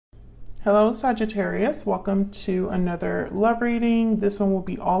Hello Sagittarius, welcome to another love reading. This one will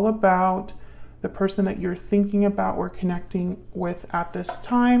be all about the person that you're thinking about or connecting with at this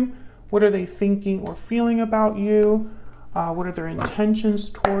time. What are they thinking or feeling about you? What are their intentions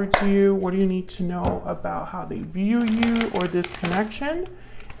towards you? What do you need to know about how they view you or this connection?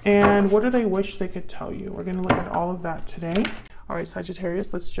 And what do they wish they could tell you? We're going to look at all of that today. All right,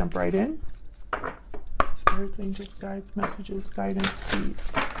 Sagittarius, let's jump right in. Spirits, angels, guides, messages, guidance,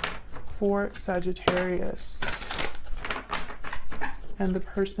 please. For Sagittarius and the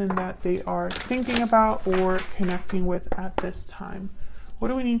person that they are thinking about or connecting with at this time. What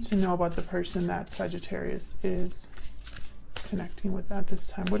do we need to know about the person that Sagittarius is connecting with at this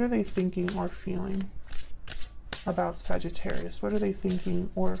time? What are they thinking or feeling about Sagittarius? What are they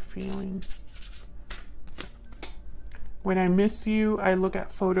thinking or feeling? When I miss you, I look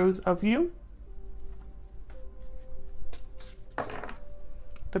at photos of you.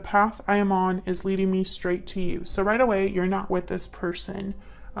 The path I am on is leading me straight to you. So right away, you're not with this person.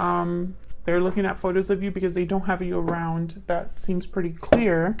 They're looking at photos of you because they don't have you around. That seems pretty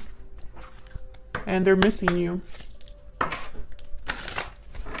clear. And they're missing you.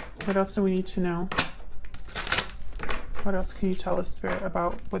 What else do we need to know? What else can you tell us, Spirit,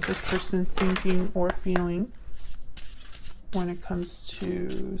 about what this person's thinking or feeling when it comes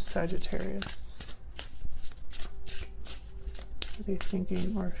to Sagittarius? What are they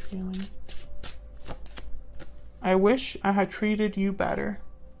thinking or feeling? I wish I had treated you better.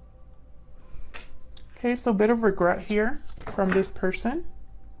 Okay, so a bit of regret here from this person.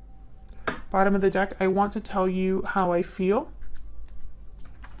 Bottom of the deck, I want to tell you how I feel.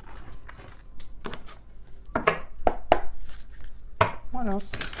 What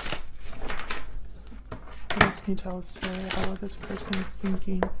else? What else can you tell us about what this person is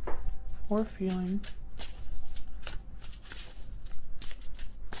thinking or feeling?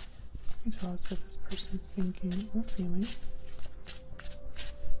 Can you tell us what this person's thinking or feeling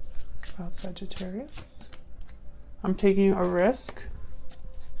about Sagittarius? I'm taking a risk.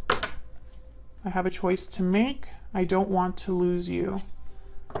 I have a choice to make. I don't want to lose you.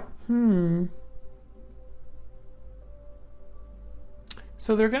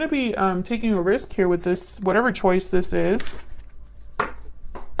 So they're going to be taking a risk here with this, whatever choice this is.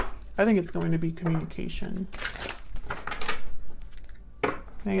 I think it's going to be communication.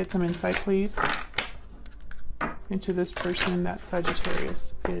 Can I get some insight, please, into this person that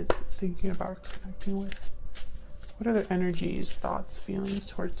Sagittarius is thinking about connecting with? What are their energies, thoughts, feelings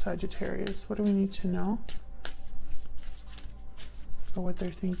towards Sagittarius? What do we need to know about what they're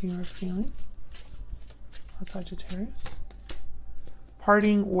thinking or feeling about Sagittarius?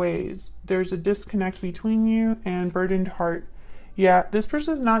 Parting ways. There's a disconnect between you and burdened heart. Yeah, this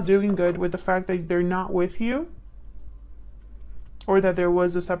person's not doing good with the fact that they're not with you, or that there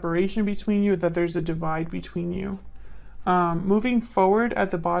was a separation between you, that there's a divide between you. Moving forward at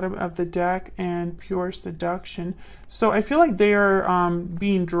the bottom of the deck and pure seduction. So I feel like they are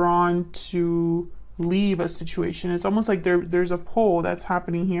being drawn to leave a situation. It's almost like there's a pull that's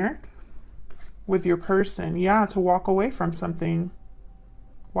happening here with your person. Yeah, to walk away from something.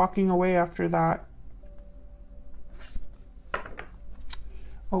 Walking away after that.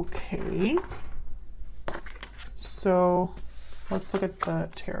 Okay. So let's look at the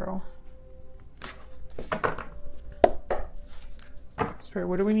tarot. Spirit,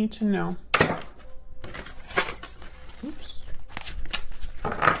 what do we need to know? Oops.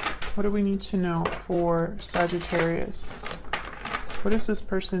 What do we need to know for Sagittarius? What is this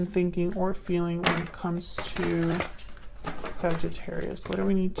person thinking or feeling when it comes to Sagittarius? What do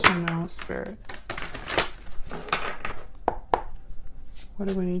we need to know, Spirit? What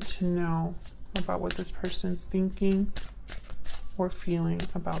do we need to know about what this person's thinking or feeling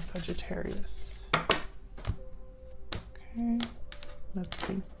about Sagittarius? Okay, let's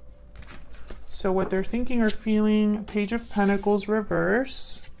see. So what they're thinking or feeling: Page of Pentacles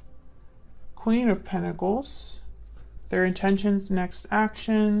reverse, Queen of Pentacles, their intentions, next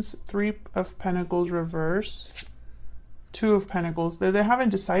actions, Three of Pentacles reverse, Two of Pentacles. They haven't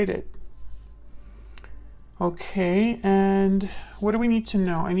decided. Okay, and what do we need to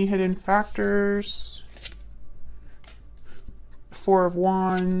know? Any hidden factors? Four of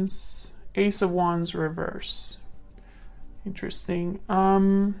Wands, Ace of Wands reverse. Interesting.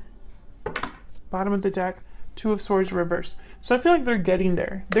 Bottom of the deck, Two of Swords reverse. So I feel like they're getting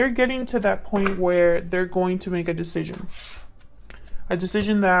there. They're getting to that point where they're going to make a decision. A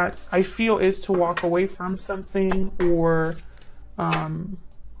decision that I feel is to walk away from something or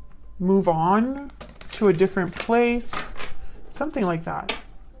move on to a different place. Something like that.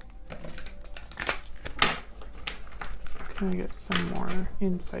 Can I get some more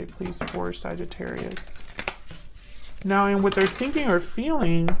insight, please, for Sagittarius? Now, in what they're thinking or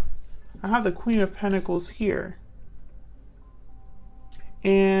feeling, I have the Queen of Pentacles here.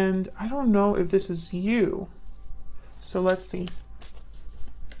 And I don't know if this is you. So let's see.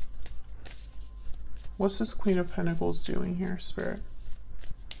 What's this Queen of Pentacles doing here, Spirit?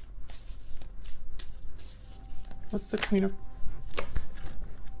 What's the Queen of...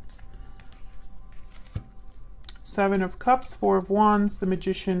 Seven of Cups, Four of Wands, the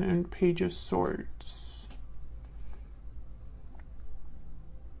Magician, and Page of Swords.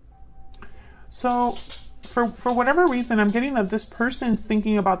 So, for whatever reason, I'm getting that this person's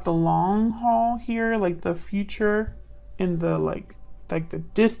thinking about the long haul here, like the future in the like the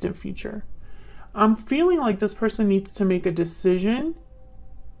distant future. I'm feeling like this person needs to make a decision.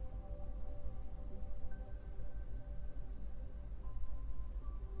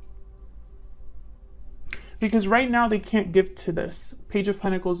 Because right now they can't give to this. Page of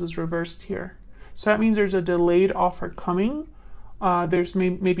Pentacles is reversed here. So that means there's a delayed offer coming. There's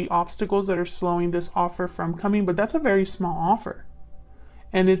maybe obstacles that are slowing this offer from coming, but that's a very small offer.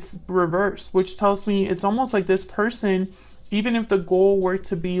 And it's reversed, which tells me it's almost like this person, even if the goal were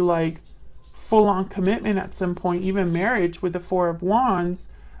to be like full-on commitment at some point, even marriage with the Four of Wands,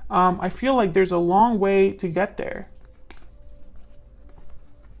 I feel like there's a long way to get there.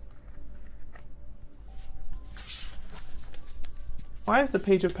 Why is the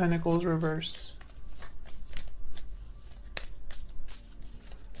Page of Pentacles reversed?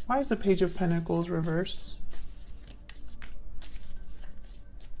 Why is the Page of Pentacles reversed?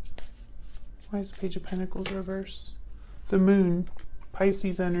 Why is the Page of Pentacles reversed? The Moon,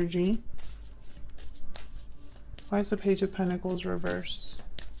 Pisces energy. Why is the Page of Pentacles reversed?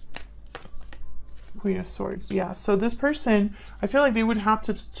 Queen of Swords. Yeah, so this person, I feel like they would have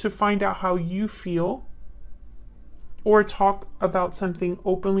to find out how you feel, or talk about something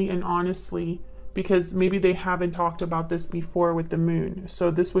openly and honestly, because maybe they haven't talked about this before with the Moon.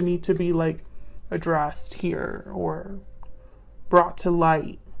 So this would need to be like addressed here or brought to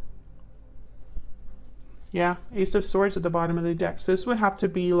light. Yeah, Ace of Swords at the bottom of the deck. So this would have to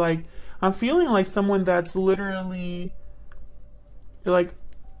be like, I'm feeling like someone that's literally like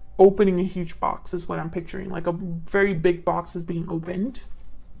opening a huge box is what I'm picturing. Like a very big box is being opened.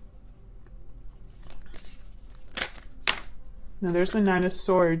 Now there's the Nine of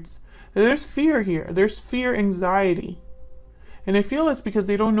Swords. There's fear here. There's fear, anxiety. And I feel it's because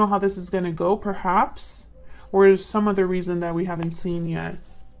they don't know how this is going to go, perhaps. Or there's some other reason that we haven't seen yet.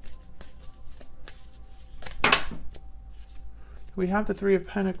 We have the Three of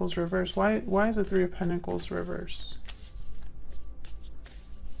Pentacles reversed. Why is the Three of Pentacles reversed?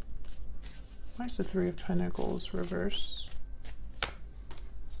 Why is the Three of Pentacles reversed?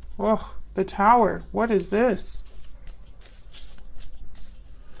 Oh, the Tower. What is this?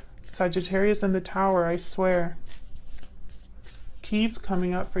 Sagittarius and the Tower, I swear. Keeps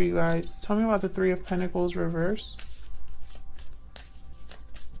coming up for you guys. Tell me about the Three of Pentacles reversed.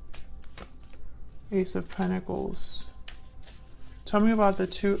 Ace of Pentacles. Tell me about the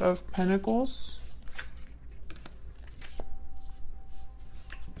Two of Pentacles.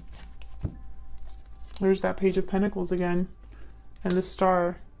 There's that Page of Pentacles again. And the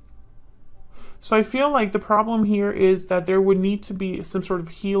Star. So I feel like the problem here is that there would need to be some sort of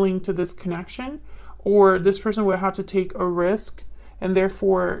healing to this connection, or this person would have to take a risk, and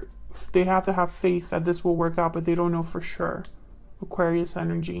therefore they have to have faith that this will work out, but they don't know for sure. Aquarius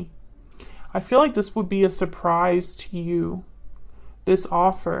energy. I feel like this would be a surprise to you, this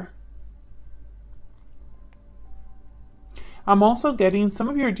offer. I'm also getting, some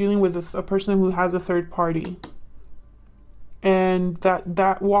of you are dealing with a person who has a third party. And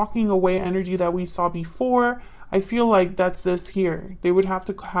that walking away energy that we saw before, I feel like that's this here. They would have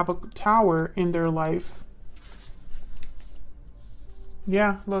to have a Tower in their life.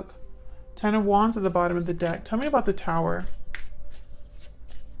 Yeah, look. Ten of Wands at the bottom of the deck. Tell me about the Tower.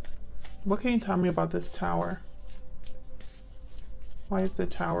 What can you tell me about this Tower? Why is the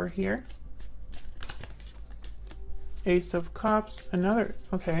Tower here? Ace of Cups. Another.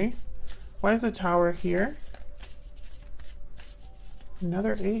 Okay. Why is the Tower here?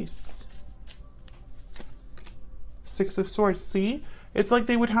 Another Ace. Six of Swords. See? It's like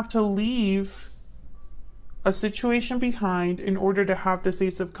they would have to leave a situation behind in order to have this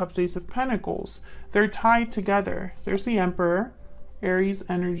Ace of Cups, Ace of Pentacles. They're tied together. There's the Emperor, Aries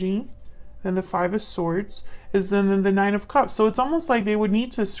energy. Then the Five of Swords is then the Nine of Cups. So it's almost like they would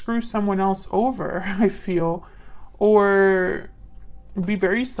need to screw someone else over, I feel, or be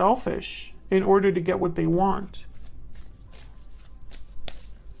very selfish in order to get what they want.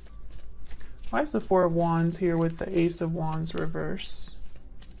 Why is the Four of Wands here with the Ace of Wands reverse?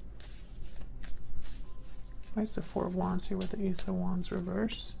 Why is the Four of Wands here with the Ace of Wands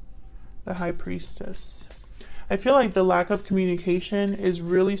reverse? The High Priestess. I feel like the lack of communication is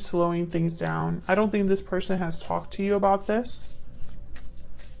really slowing things down. I don't think this person has talked to you about this.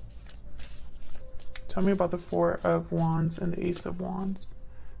 Tell me about the Four of Wands and the Ace of Wands.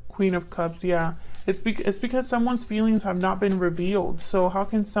 Queen of Cups, yeah. It's because someone's feelings have not been revealed. So how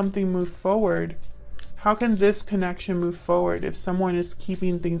can something move forward? How can this connection move forward if someone is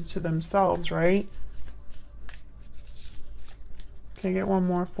keeping things to themselves, right? Can I get one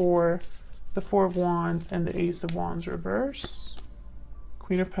more for the Four of Wands and the Ace of Wands reverse?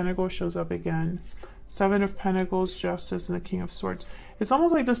 Queen of Pentacles shows up again. Seven of Pentacles, Justice, and the King of Swords. It's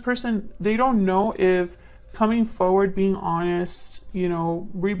almost like this person, they don't know if coming forward, being honest, you know,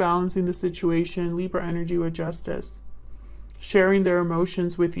 rebalancing the situation, Libra energy with Justice, sharing their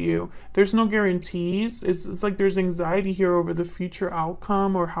emotions with you. There's no guarantees. It's like there's anxiety here over the future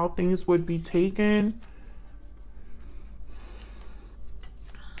outcome or how things would be taken.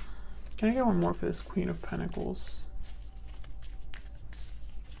 Can I get one more for this Queen of Pentacles?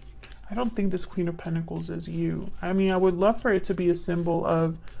 I don't think this Queen of Pentacles is you. I mean, I would love for it to be a symbol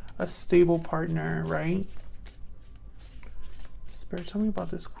of a stable partner, right? Spirit, tell me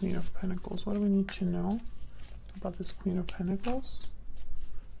about this Queen of Pentacles. What do we need to know about this Queen of Pentacles?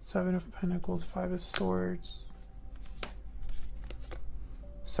 Seven of Pentacles, Five of Swords,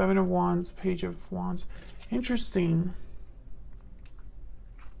 Seven of Wands, Page of Wands. Interesting.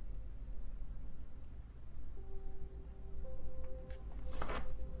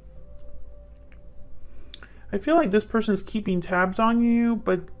 I feel like this person's keeping tabs on you,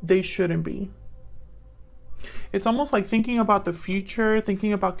 but they shouldn't be. It's almost like thinking about the future,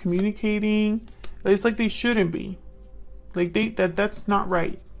 thinking about communicating. It's like they shouldn't be. Like that's not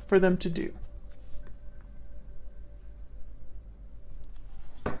right for them to do.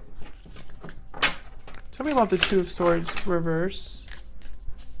 Tell me about the Two of Swords reverse.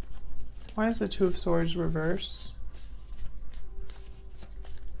 Why is the Two of Swords reverse?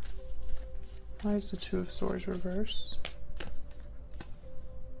 Why is the Two of Swords reverse?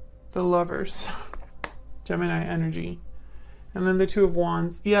 The Lovers. Gemini energy. And then the Two of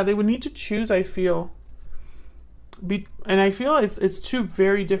Wands. Yeah, they would need to choose, I feel. And I feel it's two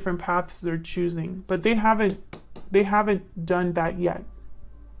very different paths they're choosing. But they haven't done that yet.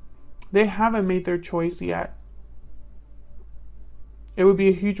 They haven't made their choice yet. It would be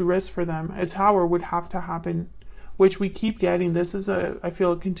a huge risk for them. A Tower would have to happen, which we keep getting. This is I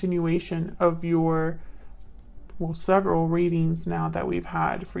feel a continuation of your, well, several readings now that we've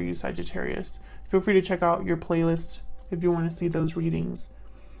had for you, Sagittarius. Feel free to check out your playlist if you want to see those readings.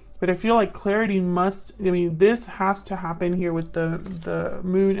 But I feel like clarity must, I mean, this has to happen here with the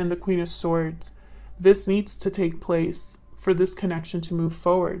Moon and the Queen of Swords. This needs to take place for this connection to move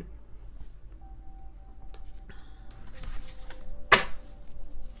forward.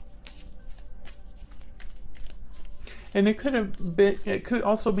 And it could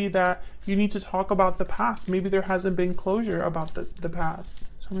also be that you need to talk about the past. Maybe there hasn't been closure about the past.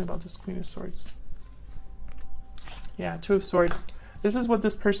 Tell me about this Queen of Swords. Yeah, Two of Swords. This is what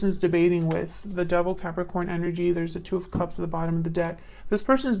this person is debating with. The Devil, Capricorn energy. There's the Two of Cups at the bottom of the deck. This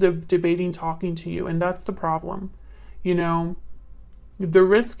person is debating talking to you, and that's the problem. You know, the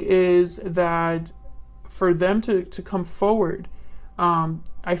risk is that for them to come forward,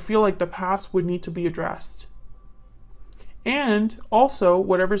 I feel like the past would need to be addressed. And also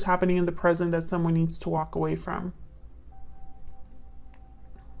whatever's happening in the present that someone needs to walk away from.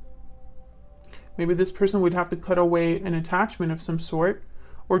 Maybe this person would have to cut away an attachment of some sort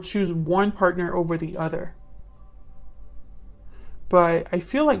or choose one partner over the other. But I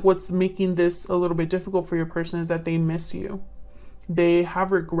feel like what's making this a little bit difficult for your person is that they miss you. They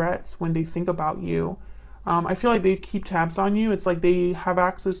have regrets when they think about you. I feel like they keep tabs on you. It's like they have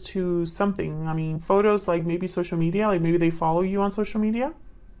access to something. I mean, photos, like maybe social media, like maybe they follow you on social media.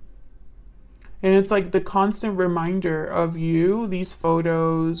 And it's like the constant reminder of you, these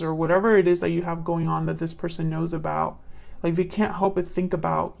photos or whatever it is that you have going on that this person knows about. Like they can't help but think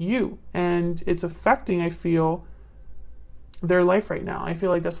about you. And it's affecting, I feel, their life right now. I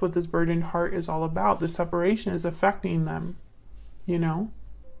feel like that's what this burdened heart is all about. The separation is affecting them, you know,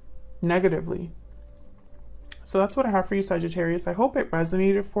 negatively. So that's what I have for you, Sagittarius. I hope it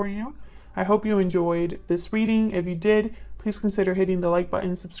resonated for you. I hope you enjoyed this reading. If you did, please consider hitting the like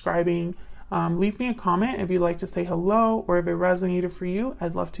button, subscribing. Leave me a comment if you'd like to say hello or if it resonated for you.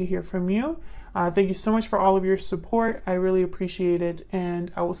 I'd love to hear from you. Thank you so much for all of your support. I really appreciate it.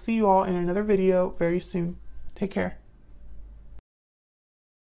 And I will see you all in another video very soon. Take care.